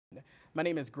My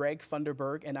name is Greg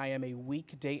Funderburg, and I am a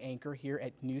weekday anchor here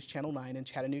at News Channel 9 in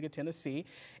Chattanooga, Tennessee.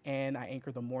 And I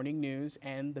anchor the morning news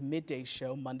and the midday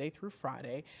show Monday through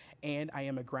Friday. And I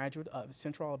am a graduate of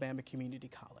Central Alabama Community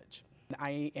College.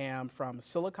 I am from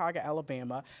Sylacauga,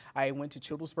 Alabama. I went to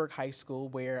Childersburg High School,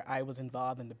 where I was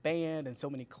involved in the band and so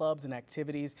many clubs and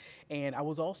activities. And I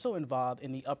was also involved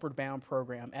in the Upward Bound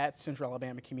program at Central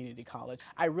Alabama Community College.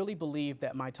 I really believe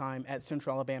that my time at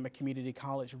Central Alabama Community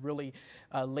College really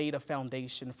laid a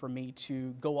foundation for me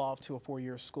to go off to a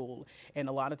four-year school. And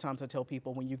a lot of times I tell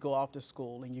people, when you go off to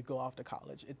school and you go off to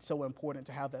college, it's so important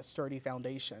to have that sturdy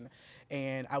foundation.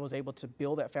 And I was able to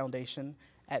build that foundation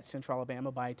at Central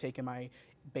Alabama by taking my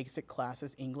basic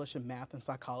classes, English and math and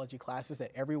psychology classes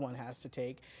that everyone has to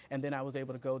take. And then I was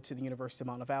able to go to the University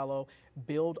of Montevallo,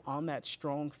 build on that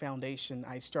strong foundation.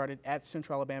 I started at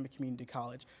Central Alabama Community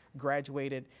College,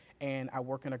 graduated, and I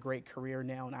work in a great career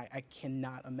now. And I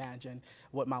cannot imagine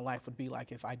what my life would be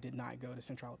like if I did not go to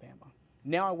Central Alabama.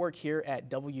 Now I work here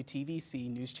at WTVC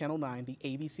News Channel 9, the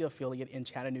ABC affiliate in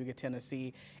Chattanooga,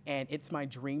 Tennessee, and it's my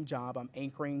dream job. I'm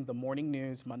anchoring the morning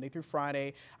news Monday through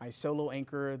Friday. I solo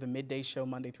anchor the midday show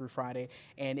Monday through Friday,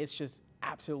 and it's just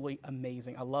absolutely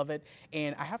amazing. I love it.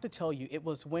 And I have to tell you, it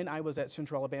was when I was at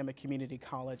Central Alabama Community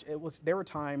College, there were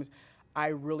times I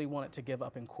really wanted to give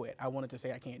up and quit. I wanted to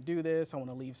say, I can't do this. I want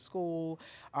to leave school.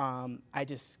 I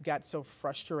just got so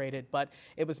frustrated, but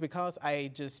it was because I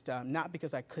just, not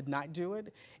because I could not do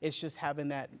it. It's just having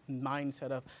that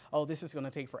mindset of, oh, this is going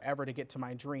to take forever to get to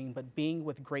my dream. But being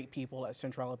with great people at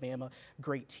Central Alabama,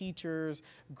 great teachers,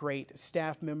 great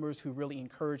staff members who really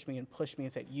encouraged me and pushed me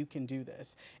and said, you can do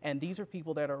this. And these are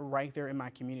people that are right there in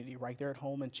my community, right there at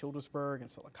home in Childersburg and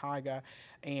Sylacauga.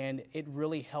 And it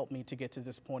really helped me to get to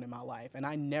this point in my life. And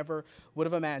I never would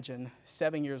have imagined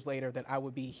 7 years later that I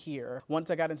would be here.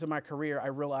 Once I got into my career, I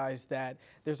realized that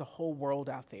there's a whole world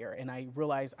out there. And I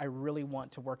realized I really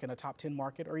want to work in a top 10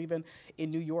 market, or even in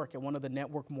New York at one of the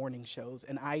network morning shows.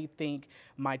 And I think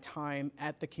my time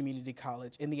at the community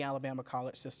college, in the Alabama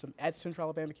college system, at Central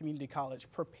Alabama Community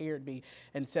College, prepared me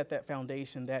and set that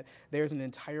foundation that there's an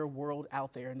entire world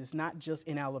out there. And it's not just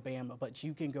in Alabama, but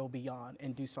you can go beyond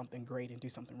and do something great and do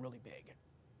something really big.